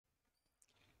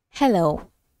Hello,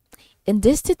 in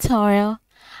this tutorial,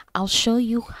 I'll show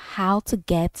you how to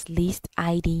get list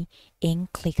ID in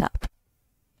Clickup.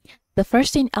 The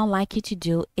first thing I'd like you to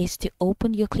do is to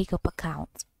open your Clickup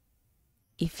account.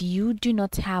 If you do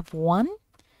not have one,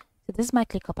 so this is my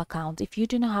Clickup account. If you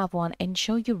do not have one,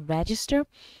 ensure you register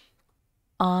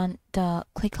on the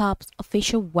Clickup's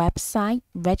official website,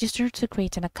 register to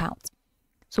create an account.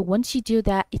 So once you do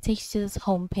that, it takes you to this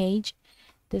home page.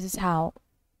 This is how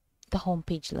the home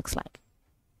page looks like.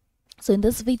 So in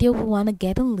this video, we want to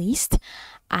get a list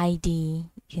ID,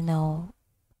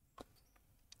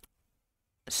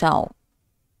 So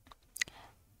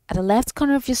at the left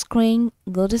corner of your screen,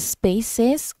 go to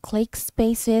spaces, click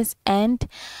spaces, and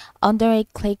under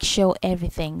it, click show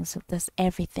everything. So that's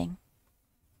everything.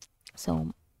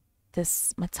 So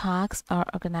my tags are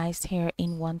organized here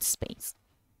in one space.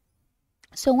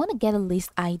 So I want to get a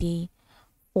list ID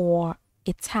for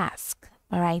a task,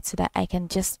 all right, so that I can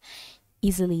just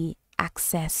easily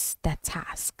access that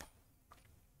task.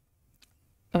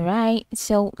 All right,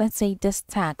 so let's say this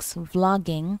task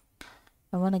vlogging,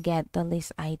 I want to get the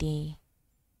list ID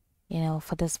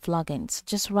for this vlogging. So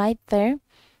just right there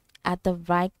at the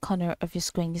right corner of your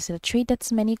screen, you see the three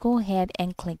dots menu. Go ahead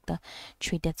and click the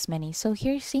three dots menu. So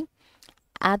here you see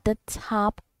at the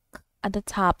top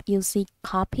you'll see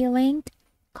copy link,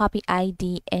 copy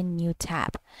ID, and new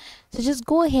tab. So just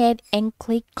go ahead and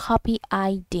click copy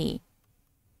ID.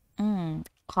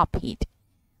 Copied.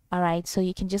 All right, so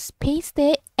you can just paste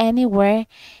it anywhere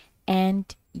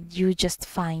and you just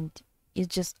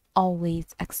always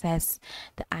access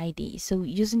the ID. So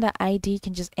using the ID, you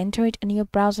can just enter it in your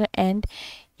browser and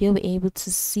you'll be able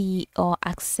to see or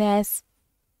access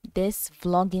this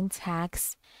vlogging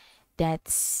tags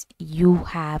that you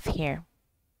have here.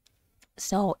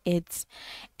 So it's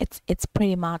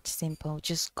pretty much simple.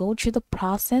 Just go through the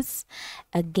process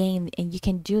again, and you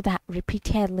can do that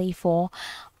repeatedly for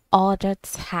other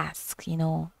tasks,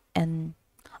 and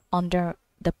under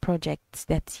the projects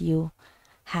that you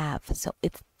have. So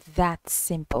it's that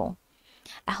simple.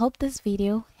 I hope this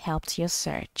video helped your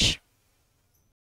search.